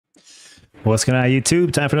What's going on,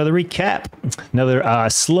 YouTube? Time for another recap. Another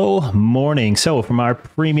slow morning. So from our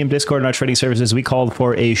premium Discord and our trading services, we called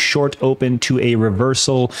for a short open to a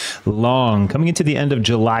reversal long. Coming into the end of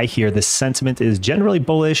July here, the sentiment is generally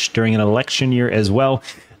bullish during an election year as well.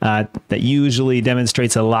 That usually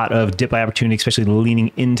demonstrates a lot of dip buy opportunity, especially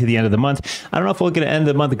leaning into the end of the month. I don't know if we're going to end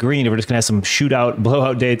the month green, or we're just going to have some shootout,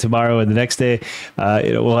 blowout day tomorrow and the next day.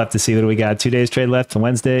 We'll have to see what we got. 2 days trade left on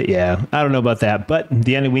Wednesday. Yeah, I don't know about that, but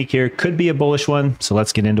the end of the week here could be a bullish one. So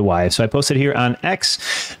let's get into why. So I posted here on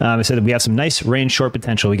X. I said that we have some nice range short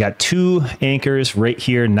potential. We got two anchors right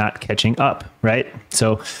here not catching up, right?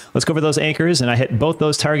 So let's go over those anchors, and I hit both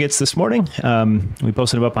those targets this morning. We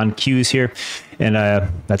posted them up on Qs here, and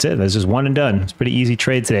that's it. That's just one and done. It's a pretty easy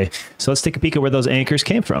trade today. So let's take a peek at where those anchors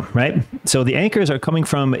came from, right? So the anchors are coming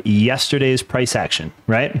from yesterday's price action,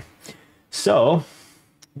 right? So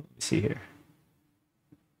let me see here.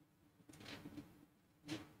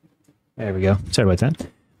 There we go. Sorry about that.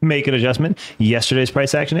 Make an adjustment. Yesterday's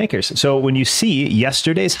price action anchors. So when you see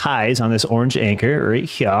yesterday's highs on this orange anchor right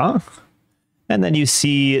here, and then you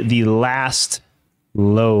see the last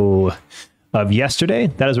low of yesterday,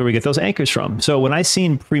 that is where we get those anchors from. So when I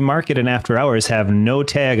seen pre-market and after hours have no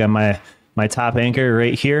tag on my top anchor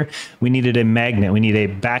right here, we needed a magnet. We need a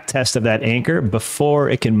back test of that anchor before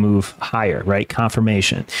it can move higher, right?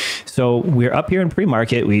 Confirmation. So we're up here in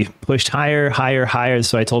pre-market. We pushed higher, higher, higher.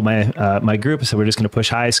 So I told my group, so we're just going to push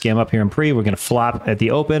high, scam up here in pre. We're going to flop at the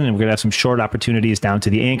open, and we're going to have some short opportunities down to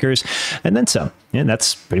the anchors, and then some. And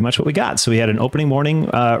that's pretty much what we got. So we had an opening morning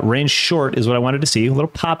range short is what I wanted to see. A little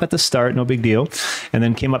pop at the start, no big deal. And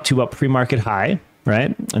then came up to about pre-market high,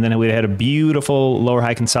 right? And then we had a beautiful lower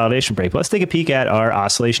high consolidation break. But let's take a peek at our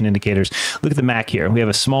oscillation indicators. Look at the MAC here. We have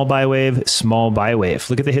a small buy wave, small buy wave.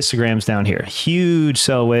 Look at the histograms down here. Huge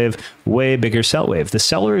sell wave, way bigger sell wave. The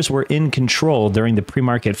sellers were in control during the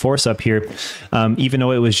pre-market force up here, even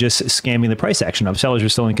though it was just scamming the price action up. Sellers were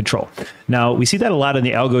still in control. Now, we see that a lot in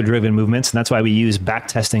the algo-driven movements, and that's why we use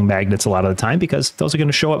back-testing magnets a lot of the time, because those are going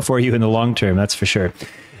to show up for you in the long term, that's for sure.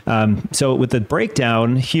 So with the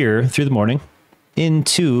breakdown here through the morning,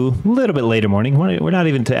 into a little bit later morning. We're not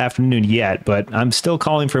even to afternoon yet, but I'm still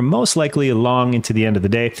calling for most likely long into the end of the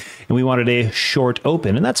day. And we wanted a short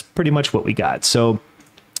open, and that's pretty much what we got. So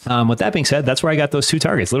with that being said, that's where I got those two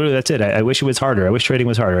targets. Literally, that's it. I wish it was harder. I wish trading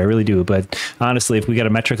was harder. I really do. But honestly, if we got a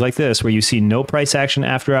metric like this, where you see no price action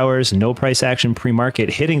after hours, no price action pre-market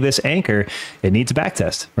hitting this anchor, it needs a back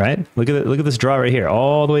test, right? Look at this draw right here,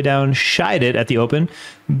 all the way down, shied it at the open.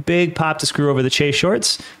 Big pop to screw over the chase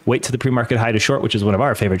shorts. Wait to the pre-market high to short, which is one of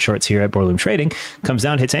our favorite shorts here at Boardroom Trading. Comes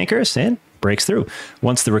down, hits anchors, and breaks through.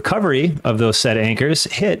 Once the recovery of those set anchors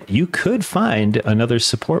hit, you could find another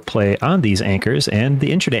support play on these anchors and the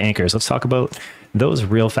intraday anchors. Let's talk about those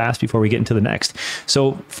real fast before we get into the next.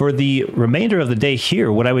 So for the remainder of the day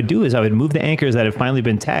here, what I would do is I would move the anchors that have finally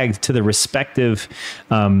been tagged to the respective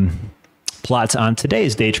plots on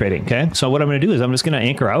today's day trading. Okay. So what I'm going to do is I'm just going to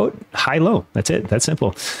anchor out high, low. That's it. That's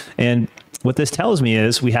simple. And what this tells me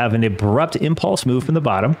is we have an abrupt impulse move from the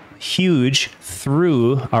bottom, huge,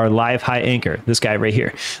 through our live high anchor, this guy right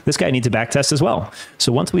here. This guy needs a back test as well.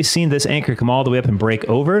 So once we've seen this anchor come all the way up and break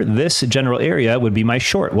over, this general area would be my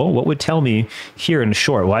short. Well, what would tell me here in a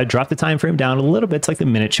short? Well, I'd drop the time frame down a little bit. It's like the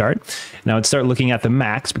minute chart. Now I'd start looking at the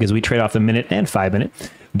max, because we trade off the minute and 5 minute.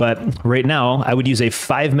 But right now, I would use a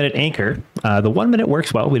 5 minute anchor. The 1 minute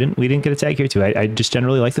works well. We didn't get a tag here too. I just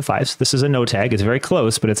generally like the fives. This is a no tag. It's very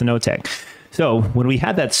close, but it's a no tag. So when we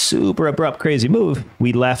had that super abrupt, crazy move,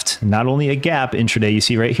 we left not only a gap intraday, you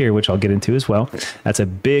see right here, which I'll get into as well. That's a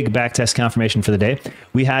big back test confirmation for the day.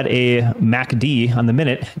 We had a MACD on the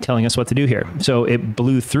minute telling us what to do here. So it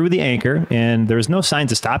blew through the anchor, and there's no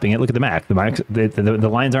signs of stopping it. Look at the MAC. The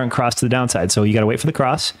lines aren't crossed to the downside. So you got to wait for the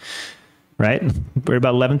cross, right? We're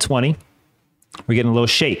about 11:20. We're getting a little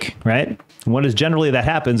shake, right? What is generally that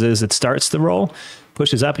happens is it starts the roll,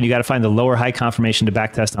 pushes up, and you got to find the lower high confirmation to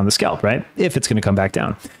back test on the scalp, right? If it's going to come back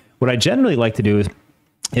down. What I generally like to do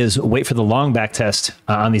is wait for the long back test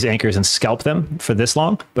on these anchors and scalp them for this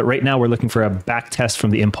long. But right now we're looking for a back test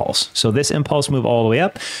from the impulse. So this impulse move all the way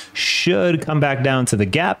up should come back down to the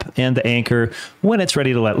gap and the anchor when it's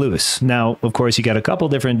ready to let loose. Now, of course, you got a couple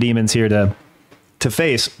different demons here to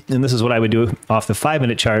face. And this is what I would do off the 5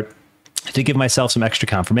 minute chart to give myself some extra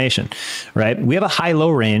confirmation, right? We have a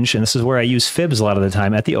high-low range, and this is where I use fibs a lot of the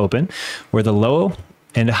time at the open, where the low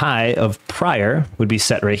and high of prior would be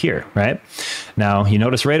set right here, right? Now, you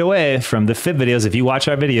notice right away from the fib videos, if you watch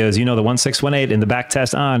our videos, you know the 1618 in the back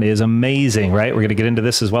test on is amazing, right? We're going to get into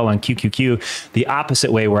this as well on QQQ, the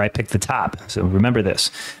opposite way where I picked the top. So remember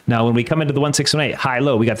this. Now, when we come into the 1618, high,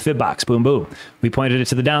 low, we got the fib box, boom, boom. We pointed it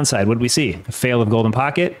to the downside. What did we see? A fail of golden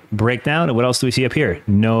pocket, breakdown, and what else do we see up here?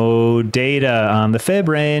 No data on the fib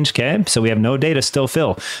range, okay? So we have no data still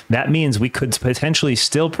fill. That means we could potentially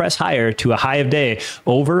still press higher to a high of day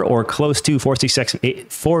over or close to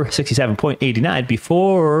 467.89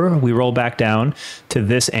 before we roll back down to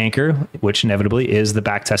this anchor, which inevitably is the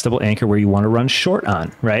back testable anchor where you want to run short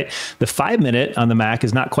on, right? The 5-minute on the Mac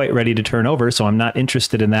is not quite ready to turn over, so I'm not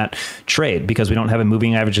interested in that trade because we don't have a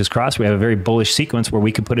moving averages cross. We have a very bullish sequence where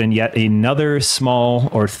we could put in yet another small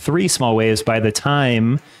or 3 small waves by the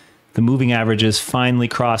time the moving averages finally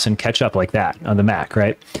cross and catch up like that on the Mac,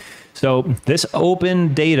 right? So this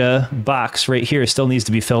open data box right here still needs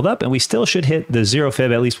to be filled up, and we still should hit the 0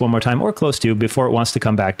 fib at least one more time or close to before it wants to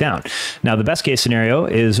come back down. Now, the best case scenario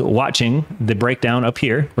is watching the breakdown up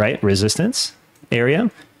here, right? Resistance area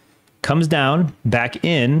comes down, back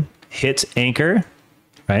in, hits anchor,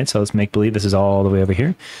 right? So let's make believe this is all the way over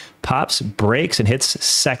here. Pops, breaks, and hits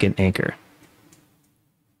second anchor.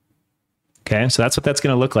 Okay, so that's what that's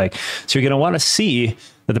going to look like. So you're going to want to see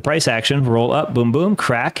that the price action roll up, boom, boom,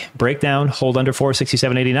 crack, break down, hold under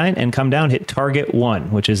 467.89, and come down, hit target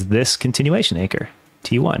 1, which is this continuation anchor,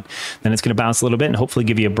 T1. Then it's going to bounce a little bit and hopefully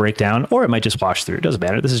give you a breakdown, or it might just wash through. It doesn't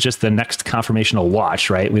matter. This is just the next confirmational watch,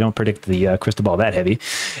 right? We don't predict the crystal ball that heavy.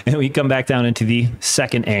 And we come back down into the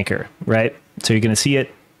second anchor, right? So you're going to see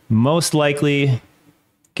it most likely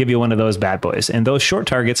give you one of those bad boys. And those short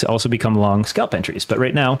targets also become long scalp entries. But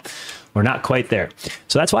right now, we're not quite there.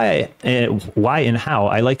 So that's why why and how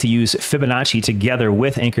I like to use Fibonacci together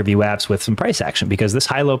with Anchor VWAPs with some price action, because this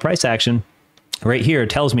high-low price action right here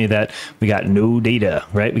tells me that we got no data,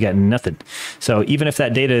 right? We got nothing. So even if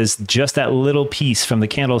that data is just that little piece from the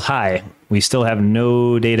candle's high, we still have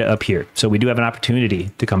no data up here. So we do have an opportunity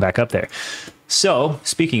to come back up there. So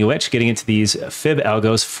speaking of which, getting into these fib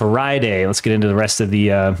algos, Friday, let's get into the rest of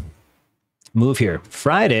the move here.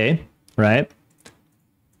 Friday, right?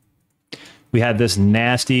 We had this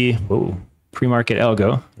nasty pre-market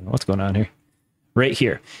algo. What's going on here? Right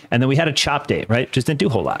here. And then we had a chop day, right? Just didn't do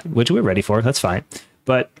a whole lot, which we were ready for. That's fine.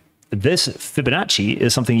 But this Fibonacci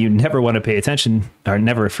is something you never want to pay attention or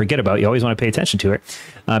never forget about. You always want to pay attention to it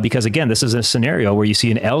because, again, this is a scenario where you see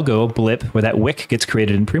an algo blip where that wick gets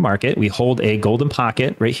created in pre-market. We hold a golden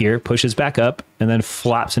pocket right here, pushes back up, and then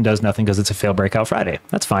flops and does nothing because it's a fail breakout Friday.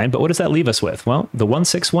 That's fine. But what does that leave us with? Well, the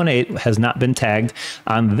 1618 has not been tagged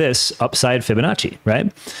on this upside Fibonacci,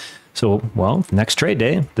 right? So, well, next trade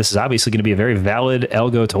day, this is obviously going to be a very valid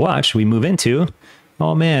algo to watch. We move into,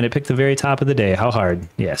 oh man, it picked the very top of the day. How hard?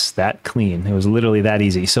 Yes, that clean. It was literally that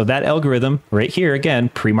easy. So that algorithm right here, again,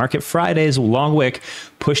 pre-market Friday's long wick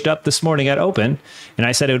pushed up this morning at open. And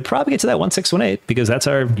I said it would probably get to that 1618 because that's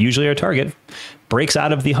usually our target. Breaks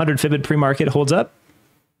out of the 100 fib pre-market, holds up,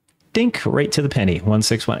 dink, right to the penny,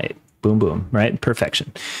 1618. Boom, boom, right?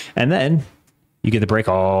 Perfection. And then you get the break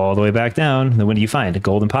all the way back down. Then what do you find? A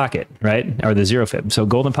golden pocket, right? Or the 0 fib. So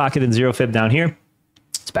golden pocket and 0 fib down here.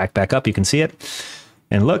 It's back up. You can see it.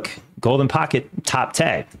 And look, golden pocket top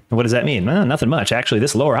tag. And what does that mean? Well, nothing much. Actually,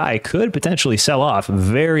 this lower high could potentially sell off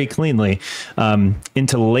very cleanly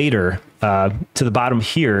into later to the bottom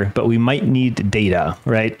here, but we might need data,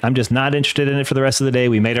 right? I'm just not interested in it for the rest of the day.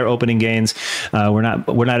 We made our opening gains. We're not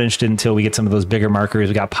interested until we get some of those bigger markers.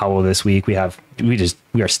 We got Powell this week. We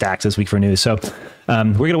are stacked this week for news. So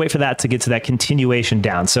we're going to wait for that to get to that continuation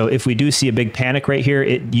down. So if we do see a big panic right here,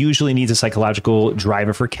 it usually needs a psychological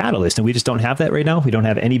driver for catalyst. And we just don't have that right now. We don't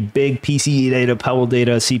have any big PCE data, Powell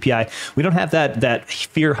data, CPI. We don't have that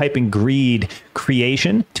fear, hype, and greed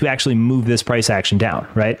creation to actually move this price action down,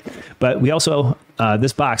 right? But we also,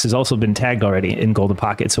 this box has also been tagged already in golden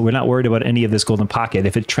pocket. So we're not worried about any of this golden pocket.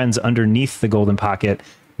 If it trends underneath the golden pocket,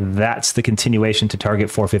 that's the continuation to target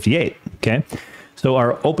 458, okay? So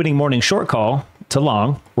our opening morning short call to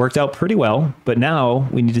long worked out pretty well, but now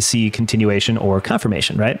we need to see continuation or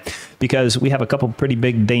confirmation, right? Because we have a couple pretty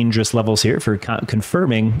big dangerous levels here for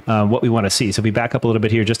confirming what we want to see. So if we back up a little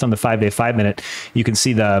bit here, just on the 5-day, 5-minute, you can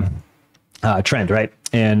see the trend, right?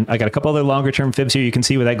 And I got a couple other longer term fibs here. You can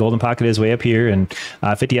see where that golden pocket is way up here, and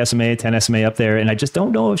 50 SMA, 10 SMA up there. And I just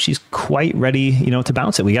don't know if she's quite ready, to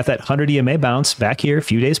bounce it. We got that 100 EMA bounce back here a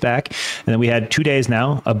few days back. And then we had 2 days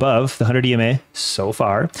now above the 100 EMA so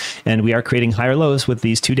far. And we are creating higher lows with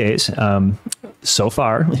these 2 days. so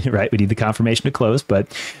far, right? We need the confirmation to close, but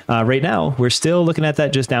right now we're still looking at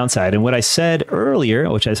that just downside. And what I said earlier,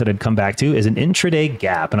 which I said I'd come back to, is an intraday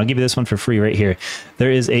gap. And I'll give you this one for free right here.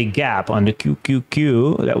 There is a gap on the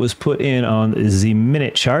QQQ that was put in on the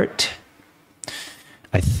minute chart.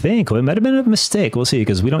 I think, well, it might have been a mistake. We'll see,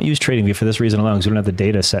 because we don't use TradingView for this reason alone, because we don't have the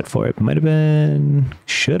data set for it. It might have been,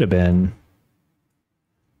 should have been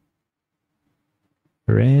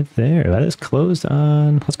right there. That is closed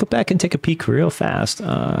on. Let's go back and take a peek real fast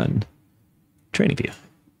on TradingView,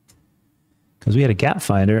 because we had a gap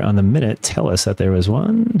finder on the minute tell us that there was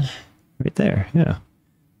one right there. Yeah,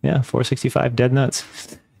 465 dead nuts.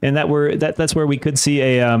 And that's where we could see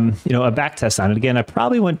a back test on it. Again, I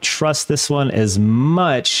probably wouldn't trust this one as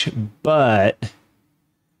much, but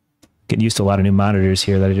getting used to a lot of new monitors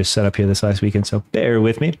here that I just set up here this last weekend, so bear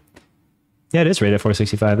with me. Yeah, it is right at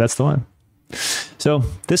 465. That's the one. So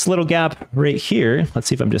this little gap right here, let's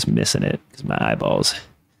see if I'm just missing it because my eyeballs.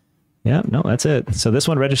 Yeah, no, that's it. So this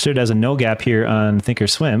one registered as a no gap here on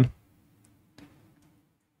Thinkorswim.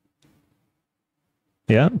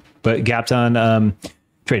 Yeah, but gapped on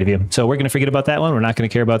TradingView. So we're going to forget about that one. We're not going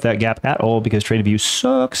to care about that gap at all because TradingView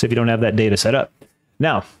sucks if you don't have that data set up.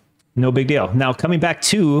 Now, no big deal. Now, coming back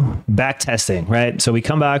to back testing, right? So we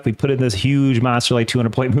come back, we put in this huge monster, like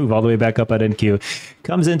 200-point move all the way back up at NQ.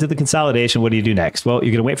 Comes into the consolidation. What do you do next? Well,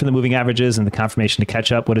 you're going to wait for the moving averages and the confirmation to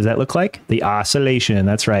catch up. What does that look like? The oscillation.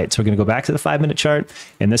 That's right. So we're going to go back to the 5-minute chart,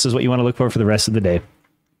 and this is what you want to look for the rest of the day.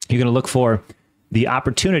 You're going to look for the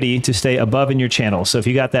opportunity to stay above in your channel. So if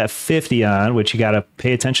you got that 50 on, which you got to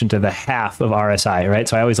pay attention to the half of RSI, right?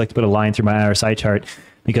 So I always like to put a line through my RSI chart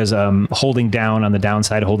because holding down on the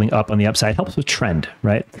downside, holding up on the upside helps with trend,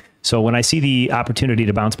 right? So when I see the opportunity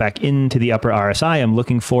to bounce back into the upper RSI, I'm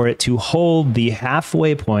looking for it to hold the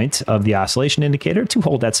halfway point of the oscillation indicator to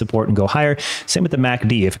hold that support and go higher. Same with the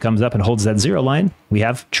MACD. If it comes up and holds that 0 line, we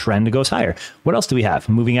have trend goes higher. What else do we have?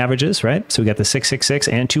 Moving averages, right? So we got the 666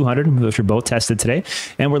 and 200, which were both tested today,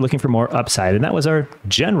 and we're looking for more upside. And that was our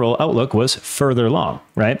general outlook, was further long,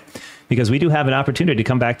 right? Because we do have an opportunity to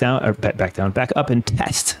come back down, or back up and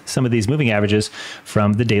test some of these moving averages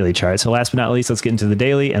from the daily chart. So last but not least, let's get into the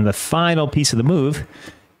daily and the final piece of the move.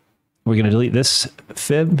 We're going to delete this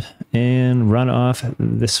fib and run off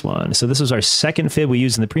this one. So this was our second fib we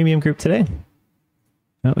used in the premium group today.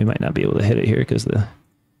 Well, we might not be able to hit it here because the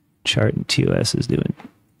chart and TOS is doing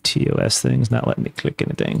TOS things, not letting me click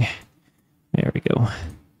anything. There we go. We'll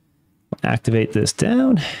activate this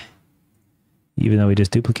down. Even though we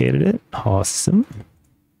just duplicated it. Awesome.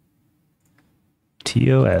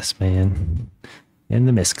 TOS, man. And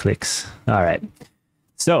the misclicks. All right.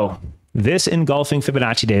 So this engulfing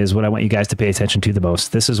Fibonacci day is what I want you guys to pay attention to the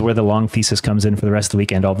most. This is where the long thesis comes in for the rest of the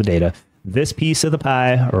weekend, all the data. This piece of the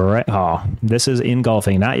pie, right? Oh, this is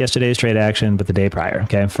engulfing, not yesterday's trade action, but the day prior,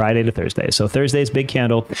 okay? Friday to Thursday. So Thursday's big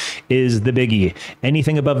candle is the biggie.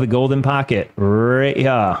 Anything above the golden pocket, right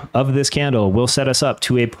here, of this candle will set us up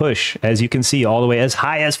to a push, as you can see, all the way as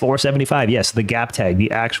high as 475. Yes, the gap tag,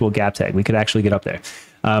 the actual gap tag. We could actually get up there.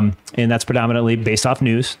 And that's predominantly based off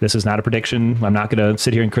news. This is not a prediction. I'm not going to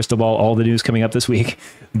sit here and crystal ball all the news coming up this week,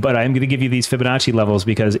 but I'm going to give you these Fibonacci levels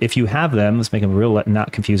because if you have them, let's make them real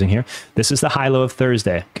not confusing here. This is the high low of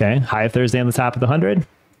Thursday. Okay. High of Thursday on the top of the 100,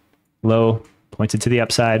 low pointed to the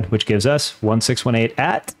upside, which gives us 1618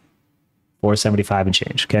 at 475 and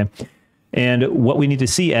change. Okay. And what we need to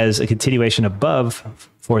see as a continuation above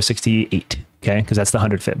 468. Okay, because that's the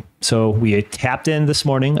 100 fib. So we tapped in this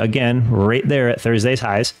morning, again, right there at Thursday's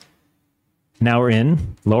highs. Now we're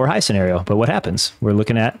in lower high scenario. But what happens? We're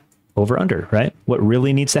looking at over under, right? What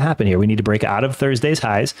really needs to happen here? We need to break out of Thursday's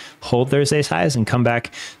highs, hold Thursday's highs, and come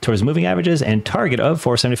back towards moving averages and target of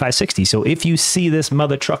 475.60. So if you see this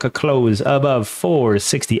mother trucker close above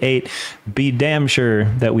 468, be damn sure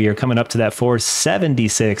that we are coming up to that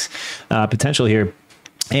 476 potential here,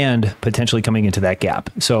 and potentially coming into that gap.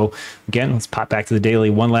 So again, let's pop back to the daily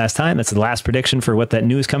one last time. That's the last prediction for what that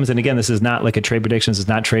news comes. And again, this is not like a trade prediction. This is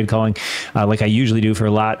not trade calling like I usually do for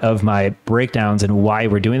a lot of my breakdowns and why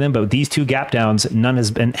we're doing them. But these two gap downs, none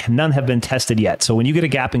have been tested yet. So when you get a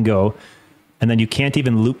gap and go, and then you can't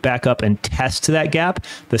even loop back up and test to that gap,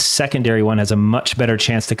 the secondary one has a much better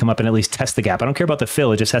chance to come up and at least test the gap. I don't care about the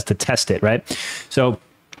fill. It just has to test it, right? So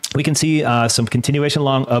we can see some continuation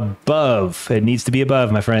long above. It needs to be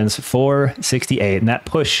above, my friends, 468. And that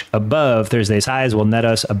push above Thursday's highs will net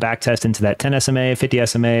us a back test into that 10 SMA, 50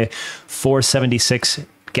 SMA, 476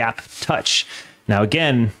 gap touch. Now,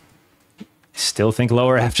 again, still think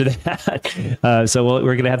lower after that. So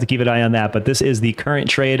we're going to have to keep an eye on that. But this is the current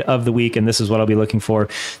trade of the week, and this is what I'll be looking for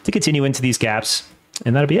to continue into these gaps.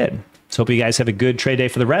 And that'll be it. So hope you guys have a good trade day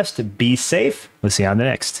for the rest. Be safe. We'll see you on the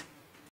next.